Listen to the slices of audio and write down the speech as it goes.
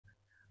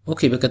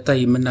ኦኬ በቀጣይ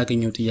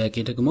የምናገኘው ጥያቄ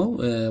ደግሞ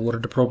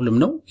ወርድ ፕሮብለም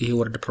ነው። ይሄ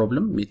ወርድ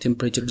ፕሮብለም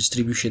የቴምፕሬቸር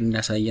ዲስትሪቢዩሽን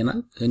ያሳየናል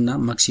እና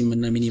ማክሲመም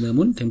እና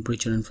ሚኒመሙን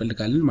ቴምፕሬቸር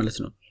እንፈልጋለን ማለት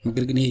ነው።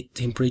 ነገር ግን ይሄ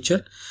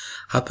ቴምፕሬቸር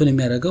ሀፕን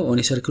የሚያደርገው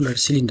ኦን ሰርኩላር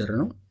ሲሊንደር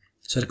ነው።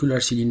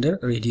 ሰርኩላር ሲሊንደር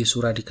ሬዲየሱ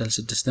ራዲካል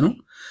 6 ነው።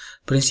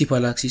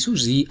 ፕሪንሲፓል አክሲሱ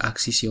ዚ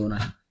አክሲስ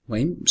ይሆናል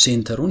ወይም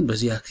ሴንተሩን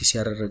በዚህ አክሲስ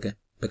ያደረገ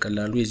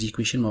በቀላሉ የዚህ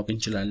ኢኩዌሽን ማወቅ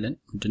እንችላለን።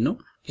 ምንድነው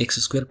x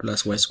square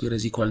plus y square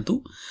is equal to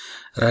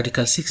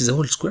radical 6 the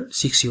whole square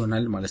 6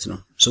 ይሆናል ማለት ነው።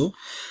 So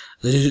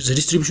the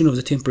distribution of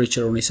the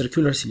temperature on a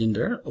circular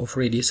cylinder of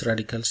radius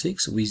radical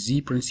 6 with the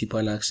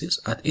principal axis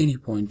at any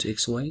point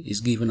xy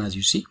is given as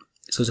you see.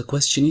 So the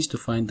question is to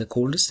find the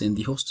coldest and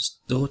the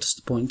hottest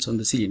points on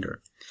the cylinder.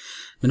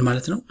 ምን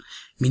ማለት ነው?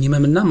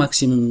 ሚኒመም እና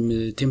ማክሲመም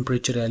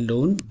ቴምፕሬቸር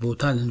ያለውን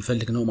ቦታ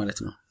ልንፈልግ ነው ማለት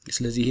ነው።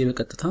 ስለዚህ ይሄ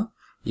በቀጥታ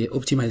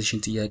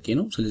የኦፕቲማይዜሽን ጥያቄ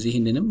ነው። ስለዚህ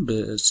ይሄንንም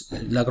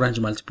በላግራንጅ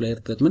ማልቲፕላየር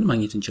ተጠቅመን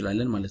ማግኘት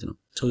እንችላለን ማለት ነው።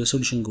 So the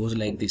solution goes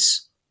like this.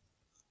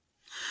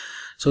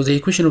 So the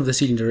equation of the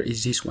cylinder is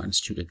this one,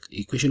 student.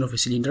 Equation of a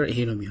cylinder ይሄ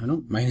ነው የሚሆነው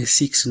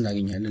 -6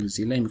 እናገኛለን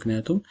እዚህ ላይ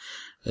ምክንያቱም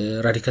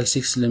radical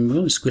 6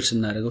 ለሚሆን ስኩዌር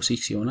ስናደርገው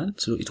 6 ይሆናል።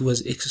 So it was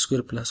x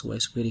square plus y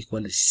square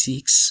equal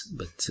 6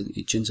 but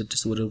እቺን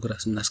 6 ወደ ግራ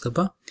ስናስገባ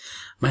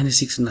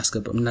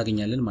 -6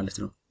 እናገኛለን ማለት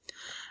ነው።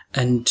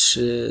 And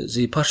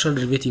the partial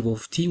derivative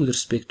of t with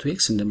respect to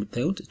x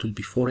እንደምታዩት it will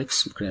be 4x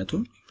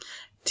ምክንያቱም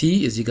t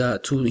እዚህ ጋር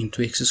 2 into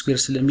x square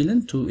ስለሚለን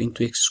 2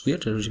 into x square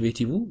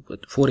derivative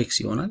 4x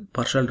ይሆናል።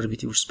 partial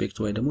derivative with respect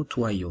to y ደግሞ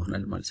 2y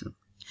ይሆናል ማለት ነው።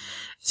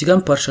 እዚህ ጋር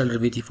partial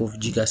derivative of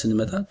g ጋር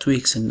ስንመጣ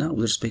 2x እና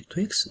with respect to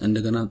x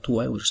እንደገና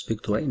 2y with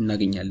respect to y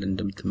እናገኛለን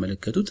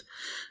እንደምትመለከቱት።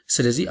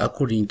 ስለዚህ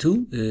according to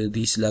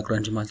this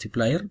Lagrange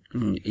multiplier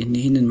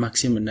ይህንን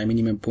maximum እና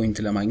minimum point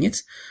ለማግኘት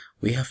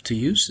we have to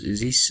use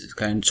this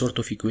sort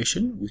of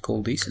equation. We call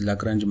this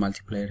Lagrange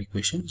multiplier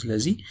equation.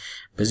 ስለዚህ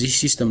በዚህ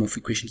system of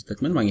equations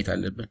ተጠቅመን ማግኘት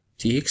አለብን።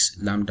 tx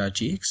lambda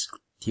gx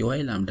ty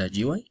lambda gy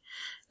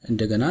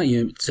እንደገና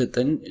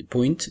የተሰጠን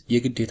ፖይንት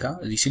የግዴታ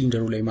እዚህ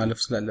ሲሊንደሩ ላይ ማለፍ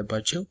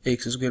ስላለባቸው x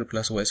square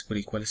plus y square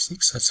equals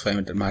 6 ሳቲስፋይ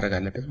ማድረግ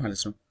አለበት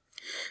ማለት ነው።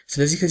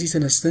 ስለዚህ ከዚህ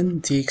ተነስተን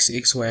tx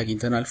xy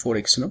አግኝተናል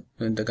 4x ነው።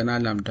 እንደገና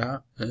lambda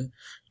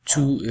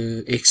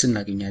 2x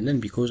እናገኛለን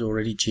because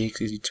already gx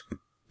is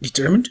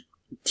determined.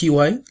 ty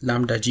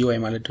lambda gy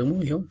ማለት ደግሞ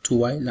ይሄው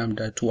 2y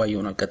lambda 2y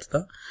ይሆናል ቀጥታ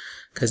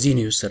ከዚህ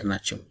ነው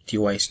የወሰድናቸው። ty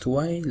is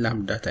 2y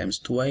lambda times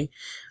 2y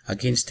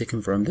again is taken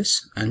from this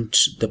and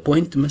the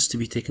point must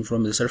be taken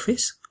from the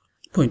surface.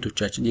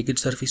 ፖይንቶቻችን የግድ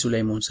ሰርፌሱ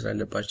ላይ መሆን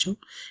ስላለባቸው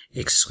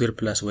x square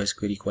plus y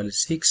square equals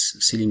 6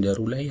 ሲሊንደሩ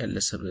ላይ ያለ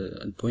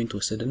ፖይንት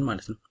ወሰደን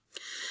ማለት ነው።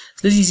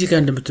 ስለዚህ እዚህ ጋር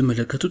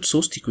እንደምትመለከቱት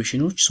ሶስት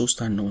ኢኩዌሽኖች ሶስት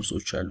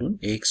አንኖንሶች አሉን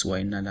x y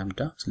እና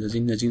lambda። ስለዚህ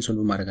እነዚህን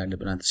ሶልቭ ማድረግ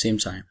አለብን at the same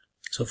time.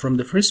 So from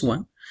the first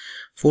one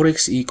 4x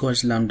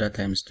equals lambda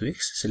times 2x.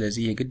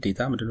 ስለዚህ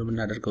የግዴታ ምንድነው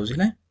የምናደርገው እዚህ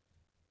ላይ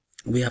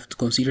we have to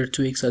consider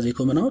 2x as a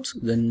common out,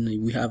 then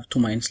we have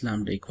 2 minus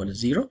lambda equals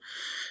 0.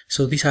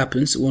 So this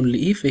happens only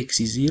if x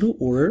is 0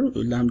 or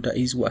lambda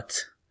is what?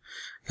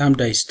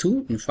 Lambda is 2.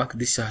 In fact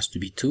this has to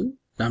be 2.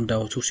 lambda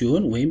 2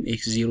 ሲሆን ወይም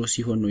x 0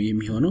 ሲሆን ነው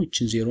የሚሆነው።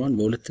 እቺን 0ን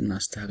በሁለት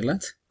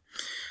እናስተካክላት።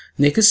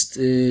 next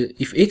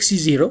if x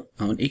is 0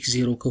 አሁን x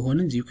 0 ከሆነ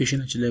እዚህ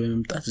ኢኩዌሽናችን ላይ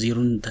በመምጣት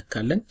 0ን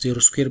እንተካለን።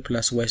 0 square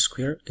plus y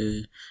square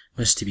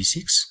must be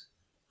 6.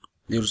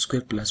 0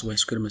 square plus y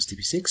square must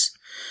be 6.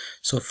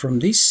 So from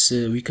this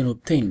we can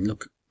obtain,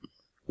 look,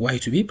 y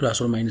to be plus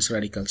or minus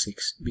radical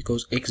 6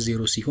 because x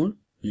 0 ሲሆን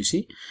you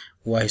see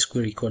y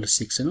square equals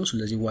 6 ነው።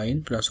 ስለዚህ y in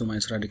plus or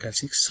minus radical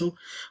 6. So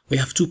we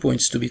have 2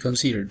 points to be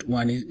considered.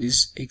 One is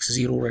x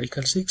 0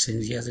 radical 6 and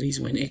the other is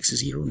when x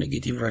 0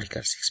 negative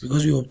radical 6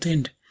 because we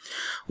obtained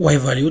y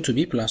value to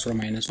be plus or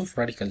minus of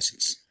radical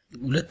 6.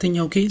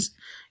 ሁለተኛው ኬዝ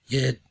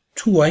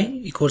የ2y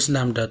equals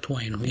lambda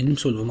 2y ነው። ይሄንን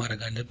ሶልቭ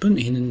ማድረግ አለብን።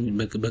 ይሄንን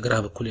በግራ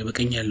በኩል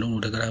በቀኝ ያለውን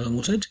ወደ ግራ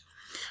በመውሰድ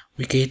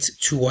we get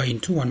 2y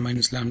into 1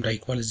 minus lambda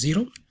equals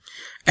 0.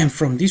 And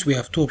from this we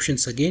have two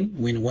options again,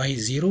 when y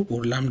is 0 or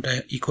lambda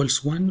equals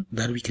 1,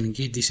 that we can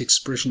get this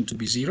expression to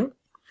be 0.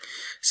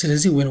 So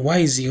when y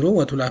is 0,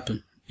 what will happen?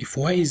 If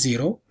y is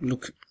 0,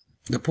 look,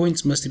 the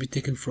points must be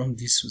taken from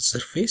this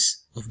surface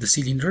of the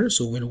cylinder.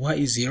 So when y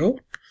is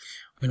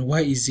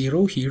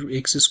 0, here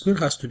x square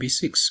has to be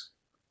 6.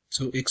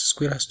 So x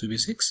square has to be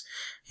 6.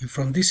 And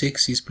from this x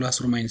is plus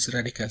or minus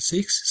radical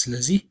 6. So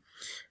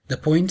the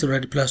point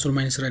plus or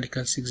minus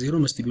radical 6 0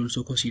 must be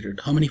also considered.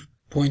 How many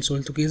points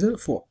altogether?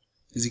 4.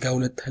 እዚህ ጋር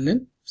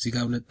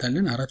ሁለት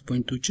አለን አራት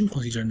ፖይንቶችን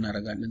ኮንሲደር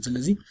እናደርጋለን።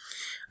 ስለዚህ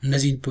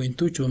እነዚህን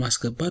ፖይንቶች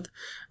በማስገባት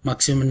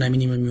ማክሲመም እና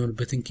ሚኒመም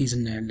የሚሆንበትን ኬዝ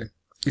እናያለን።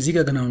 እዚህ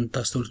ጋር ገናውን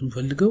ታስተውሉት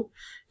የምፈልገው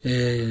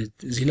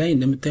እዚህ ላይ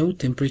እንደምታዩት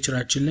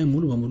ቴምፕሬቸራችን ላይ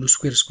ሙሉ በሙሉ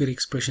ስኩዌር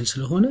ኤክስፕሬሽን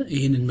ስለሆነ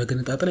ይሄንን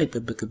መገነጣጠል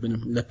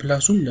አይጠበቅብንም።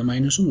 ለፕላሱም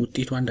ለማይነሱም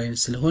ውጤቱ አንድ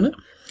አይነት ስለሆነ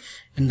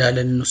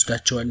እንዳለን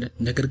እንወስዳቸዋለን።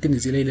 ነገር ግን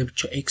እዚህ ላይ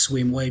ለብቻ x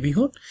ወይም y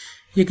ቢሆን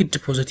የግድ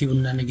ፖዚቲቭ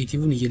እና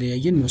ኔጌቲቭን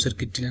እየለያየን መውሰድ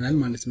ግድ ይለናል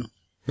ማለት ነው።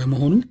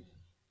 በመሆኑ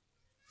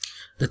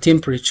the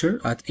temperature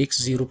at x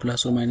 0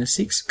 plus or minus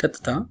 6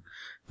 ቀጥታ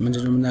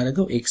ምንድነው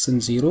የምናደርገው ኤክስን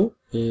 0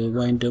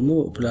 ዋይን ደግሞ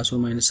ፕላስ ኦር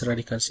ማይነስ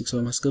ራዲካል 6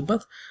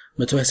 በማስገባት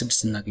 126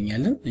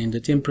 እናገኛለን and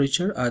the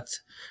temperature at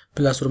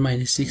ፕላስ ኦር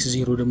ማይነስ 6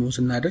 0 ደግሞ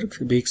ስናደርግ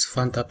በኤክስ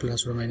ፋንታ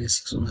ፕላስ ኦር ማይነስ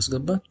 6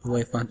 በማስገባት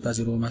ዋይ ፋንታ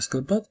 0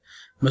 በማስገባት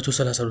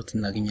 132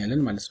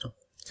 እናገኛለን ማለት ነው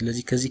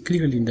ስለዚህ ከዚህ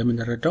ክሊርሊ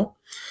እንደምንረዳው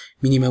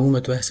ሚኒመሙ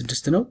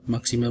 126 ነው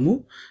ማክሲመሙ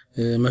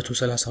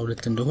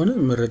 132 እንደሆነ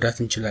መረዳት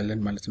እንችላለን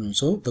ማለት ነው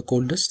so the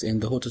coldest and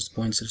the hottest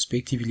points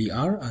respectively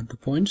are at the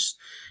points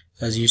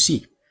as you see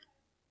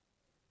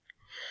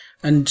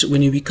and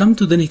when we come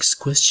to the next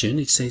question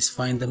it says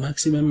find the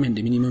maximum and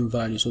the minimum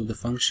values of the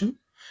function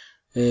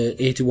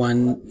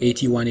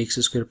 81 x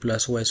square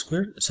plus y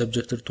square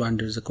subjected to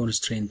under the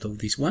constraint of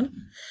this one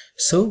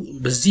so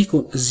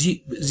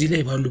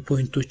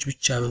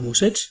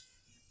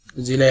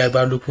በዚህ ላይ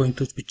ባሉ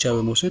ፖይንቶች ብቻ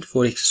በመውሰድ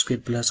 4x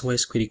square plus y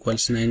square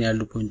equals 9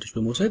 ያሉ ፖይንቶች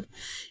በመውሰድ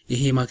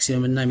ይሄ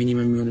ማክሲመም እና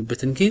ሚኒመም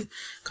የሚሆንበትን ኬዝ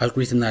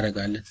ካልኩሌት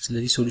እናደርጋለን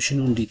ስለዚህ ሶሉሽኑ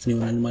እንዴት ነው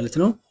ይሆናል ማለት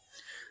ነው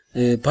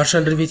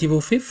partial derivative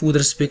of f with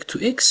respect to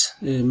x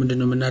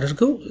ምንድነው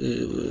የምናደርገው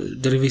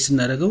ዴሪቬት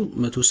እናደርገው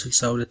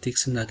 162x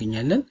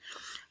እናገኛለን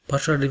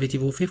partial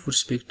derivative of f with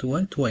respect to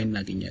y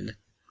እናገኛለን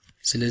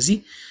ስለዚህ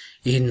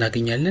ይሄን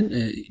እናገኛለን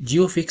g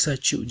of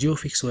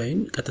x y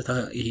ቀጥታ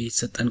ይሄ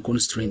የተሰጠን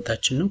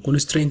ኮንስትሬንታችን ነው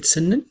ኮንስትሬንት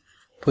ስንል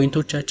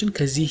ፖይንቶቻችን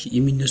ከዚህ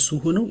የሚነሱ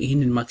ሆነው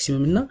ይሄንን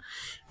ማክሲመም እና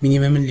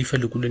ሚኒመምን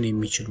ሊፈልጉልን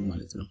የሚችሉ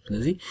ማለት ነው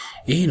ስለዚህ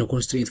ይሄ ነው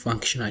ኮንስትሬንት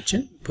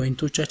ፋንክሽናችን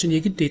ፖይንቶቻችን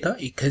የግዴታ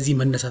ከዚህ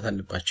መነሳት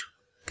አለባቸው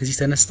ከዚህ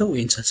ተነስተው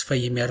ይሄን ሳቲስፋይ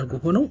የሚያደርጉ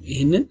ሆነው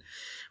ይሄንን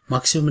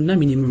ማክሲመም እና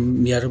ሚኒመም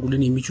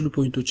የሚያደርጉልን የሚችሉ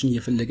ፖይንቶችን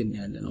እየፈለግን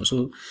ያለ ነው so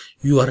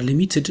you are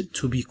limited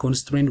to be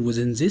constrained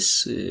within this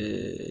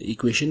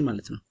equation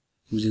ማለት ነው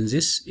within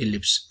this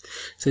ellipse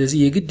ስለዚህ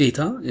የግዴታ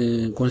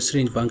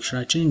constraint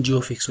functionአችን g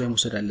of x y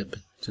መውሰድ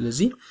አለብን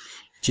ስለዚህ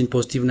እቺን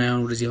ፖዚቲቭ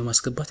 9 ወደዚህ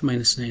በማስገባት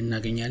 -9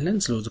 እናገኛለን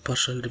ስለዚህ the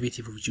partial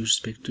derivative of g with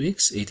respect to x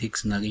 8x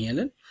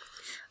እናገኛለን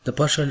the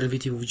partial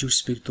derivative of g with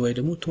respect to y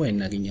ደግሞ 2y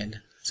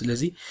እናገኛለን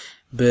ስለዚህ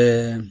በ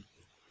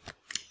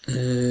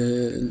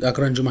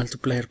Lagrange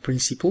multiplier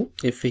principle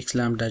fx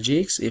lambda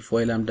gx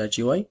fy lambda gy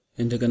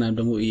እንደገና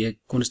ደግሞ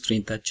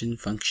የኮንስትሬንታችን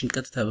ፋንክሽን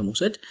ቀጥታ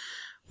በመውሰድ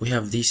we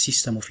have this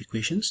system of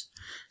equations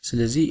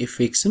ስለዚህ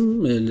fxም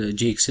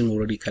gxም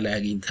already ከላይ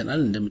አግኝተናል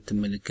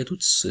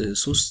እንደምትመለከቱት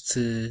ሶስት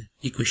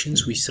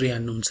equations with 3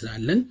 unknowns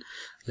ስላለን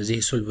ስለዚህ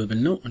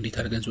solvable ነው እንዴት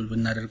አድርገን solve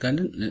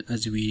እናደርጋለን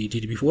as we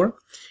did before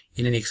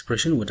ይሄንን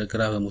ኤክስፕሬሽን ወደ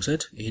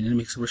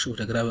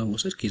ግራ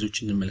በመውሰድ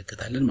ኬዞችን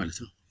እንመለከታለን ማለት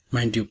ነው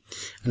mind you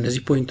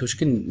እነዚህ ፖይንቶች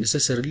ግን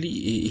necessarily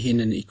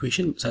ይሄንን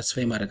ኢኩዌሽን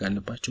ሳቲስፋይ ማድረግ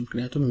አለባቸው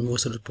ምክንያቱም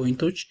የሚወሰዱት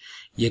ፖይንቶች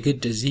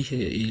የግድ እዚህ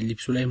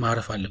ኤሊፕሱ ላይ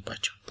ማረፍ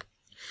አለባቸው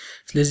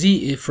ስለዚህ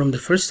from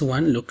the first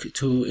one look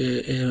to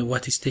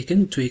what is taken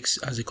 2x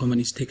as a common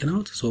is taken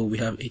out so we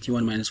have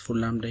 81 minus 4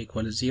 lambda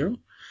equals 0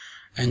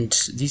 and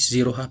this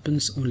 0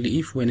 happens only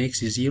if when x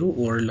is 0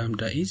 or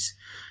lambda is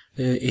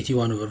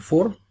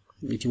 81/4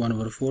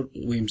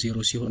 ወይም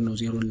 0 ሲሆን ነው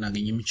 0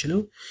 እናገኝ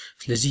የምንችለው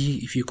ስለዚህ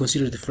if you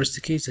consider the first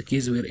case the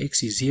case where x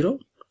is 0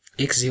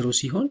 x 0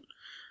 ሲሆን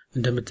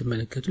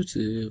እንደምትመለከቱት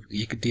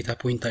የግዴታ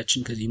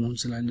ፖይንታችን ከዚህ መሆን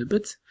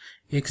ስላለበት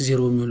x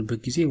 0 የሚሆንበት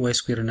ጊዜ y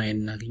square 9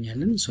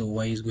 እናገኛለን so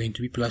y is going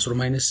to be plus or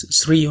minus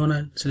 3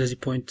 ይሆናል ስለዚህ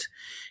ፖይንት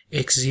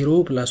x 0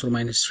 plus or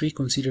minus 3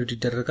 considered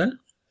ይደረጋል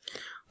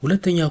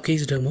ሁለተኛው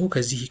ኬዝ ደግሞ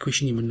ከዚህ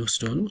ኢኩዌሽን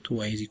የምንወስደው ነው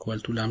 2y is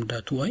equal to lambda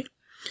 2y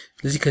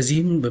ስለዚህ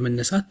ከዚህም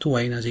በመነሳት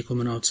 2y እና z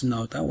common out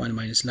ስናወጣ 1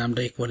 minus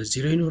lambda equals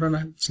 0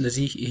 ይኖረናል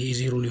ስለዚህ ይሄ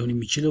 0 ሊሆን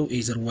የሚችለው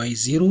either y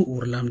is 0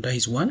 or lambda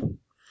is 1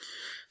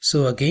 so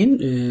again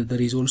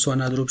there is also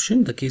another option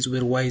the case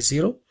where y is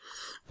 0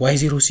 y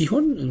 0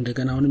 ሲሆን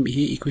እንደገና አሁንም ይሄ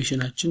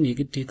ኢኩዌሽናችን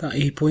የግዴታ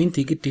ይሄ ፖይንት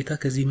የግዴታ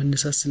ከዚህ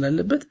መነሳት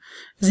ስላለበት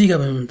እዚህ ጋር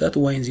በመምጣት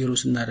y 0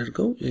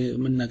 ስናደርገው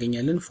ምን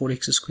እናገኛለን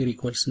 4x square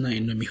equals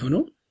 9 ነው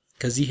የሚሆነው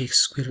ከዚህ x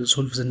square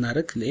solve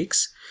ስናደርግ ለx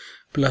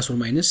plus or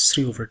minus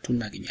 3/2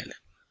 እናገኛለን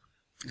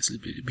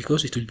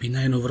because it will be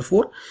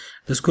 9/4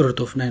 the square root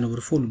of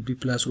 9/4 will be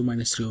plus or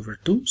minus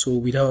 3/2 so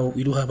we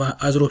do have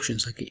other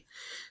options okay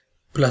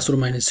plus or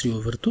minus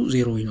 3/2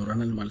 0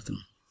 ይኖራናል ማለት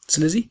ነው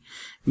ስለዚህ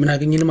ምን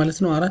አገኘን ማለት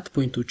ነው አራት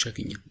ፖይንቶች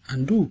አገኘን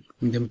አንዱ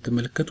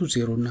እንደምትመለከቱት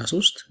 0 እና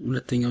 3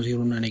 ሁለተኛው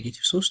 0 እና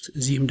 -3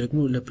 እዚህም ደግሞ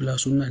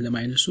ለፕላሱ እና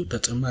ለማይነሱ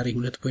ተጨማሪ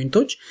ሁለት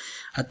ፖይንቶች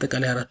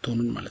አጠቃላይ አራት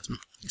ሆነን ማለት ነው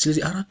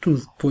ስለዚህ አራቱን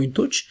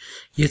ፖይንቶች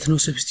የት ነው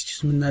ሰብስቲቲዩት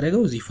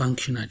የምናደርገው እዚህ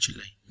ፋንክሽናችን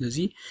ላይ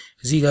ስለዚህ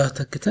እዚህ ጋር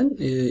ተከተን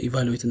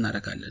ኢቫሉዌት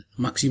እናደርጋለን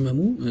ማክሲመሙ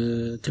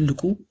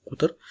ትልቁ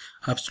ቁጥር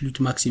አብሶሉት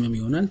ማክሲመም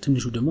ይሆናል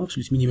ትንሹ ደግሞ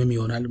አብሶሉት ሚኒመም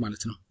ይሆናል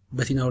ማለት ነው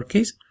but in our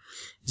case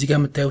እዚህ ጋር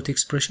የምታዩት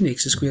ኤክስፕሬሽን x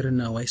ስኩዌር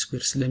እና y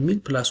ስኩዌር ስለሚል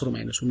ፕላስ ኦር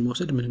ማይነሱን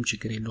መውሰድ ምንም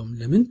ችግር የለውም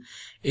ለምን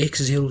x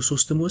 0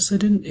 3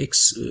 ወሰድን x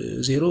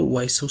 0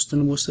 y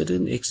 3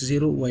 ወሰድን x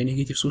 0 y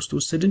ኔጌቲቭ 3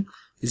 ወሰድን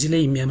እዚህ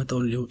ላይ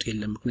የሚያመጣው ለውጥ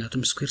የለም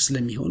ምክንያቱም ስኩዌር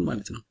ስለሚሆን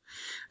ማለት ነው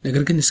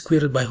ነገር ግን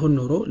ስኩዌር ባይሆን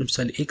ኖሮ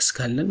ለምሳሌ x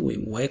ካለን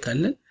ወይም y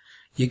ካለን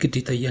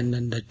የግዴታ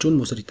ያንዳንዳቸውን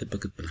መውሰድ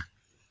ይተበቅብናል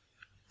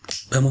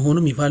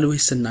በመሆኑም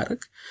ኢቫሉዌት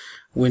ስናደርግ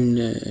when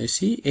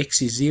see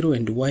x is 0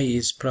 and y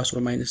is plus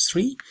or minus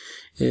 3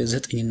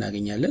 9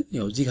 እናገኛለን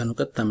ያው እዚህ ጋር ነው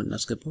ቀጥታ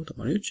የምናስገባው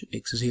ተማሪዎች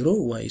x 0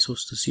 y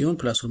 3 ሲሆን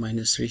plus or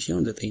minus 3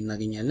 ሲሆን 9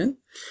 እናገኛለን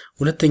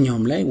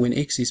ሁለተኛውም ላይ when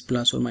x is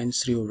plus or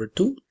minus 3 over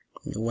 2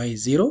 y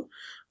is 0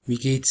 we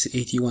get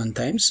 81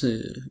 times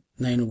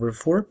 9 over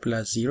 4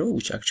 plus 0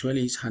 which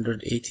actually is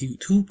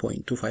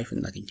 182.25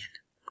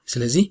 እናገኛለን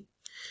ስለዚህ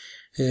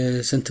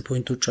ስንት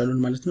ፖይንቶች አሉን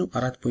ማለት ነው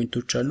አራት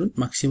ፖይንቶች አሉን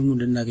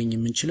ማክሲመሙን ልናገኝ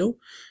የምንችለው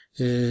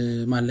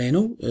ማን ላይ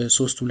ነው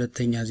 3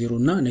 ሁለተኛ 0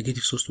 እና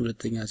ኔጌቲቭ 3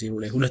 ሁለተኛ 0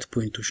 ላይ ሁለት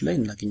ፖይንቶች ላይ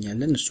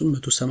እናገኛለን እሱም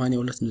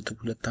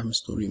 182.25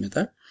 ሆኖ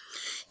ይመጣል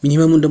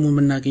ሚኒመሙን ደግሞ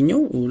የምናገኘው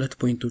ሁለት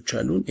ፖይንቶች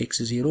አሉን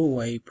x0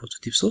 y +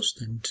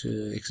 3 and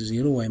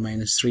x0 y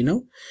 - 3 ነው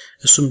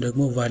እሱም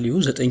ደግሞ ቫልዩ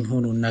 9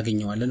 ሆኖ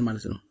እናገኘዋለን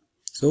ማለት ነው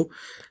ሶ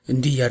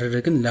እንዲህ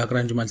ያደረግን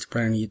ላግራንጅ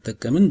ማልቲፕላየርን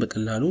እየተጠቀምን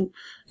በቀላሉ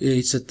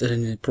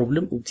የተሰጠንን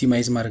ፕሮብለም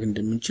ኦፕቲማይዝ ማድረግ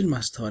እንደምንችል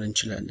ማስተዋል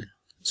እንችላለን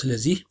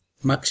ስለዚህ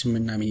maximum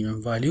እና minimum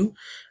value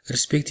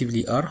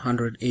respectively are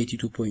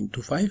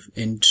 182.25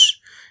 and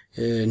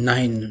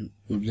 9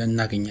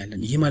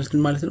 እናገኛለን ይሄ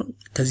ማለት ነው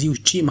ከዚህ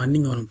ውጪ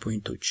ማንኛውንም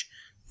ፖይንቶች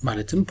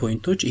ማለትም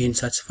ፖይንቶች ይሄን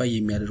ሳቲስፋይ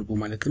የሚያደርጉ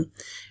ማለትም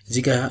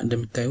እዚህ ጋር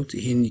እንደምታዩት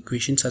ይሄን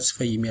ኢኩዌሽን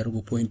ሳቲስፋይ የሚያደርጉ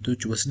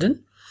ፖይንቶች ወስደን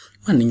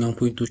ማንኛውንም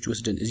ፖይንቶች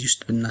ወስደን እዚህ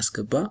ውስጥ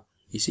ብናስገባ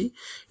ይሲ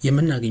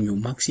የምናገኘው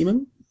ማክሲመም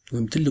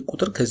ወይም ትልቅ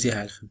ቁጥር ከዚህ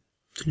አያልፍም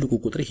ትልቁ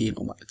ቁጥር ይሄ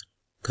ነው ማለት ነው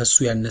ከሱ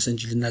ያነሰ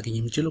እንጂ ልናገኝ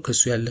የምንችለው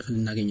ከሱ ያለፈ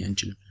ልናገኝ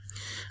አንችልም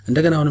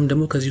እንደገና አሁንም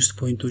ደግሞ ከዚህ ውስጥ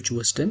ፖይንቶች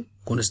ወስደን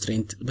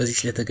ኮንስትሬንት በዚህ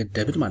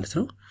ስለተገደብን ማለት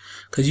ነው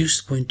ከዚህ ውስጥ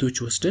ፖይንቶች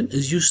ወስደን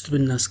እዚህ ውስጥ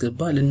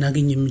ብናስገባ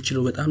ልናገኝ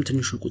የምንችለው በጣም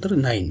ትንሹ ቁጥር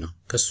 9 ነው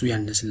ከሱ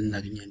ያነሰ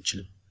ልናገኝ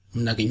አንችልም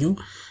እናገኘው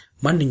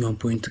ማንኛውም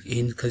ፖይንት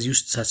ይሄን ከዚህ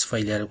ውስጥ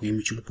ሳቲስፋይ ሊያደርጉ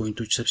የሚችሉ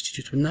ፖይንቶች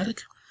ሰብስቲቲዩት ብናደርግ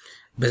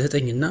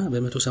በ9 እና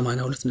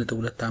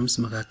በ182.25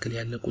 መካከል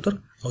ያለ ቁጥር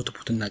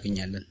አውትፑት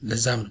እናገኛለን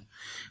ለዛም ነው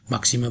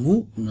ማክሲመሙ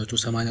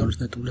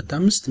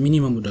 182.25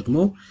 ሚኒመሙ ደግሞ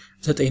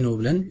 9 ነው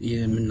ብለን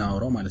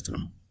የምናወራው ማለት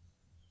ነው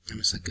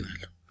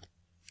አመሰግናለሁ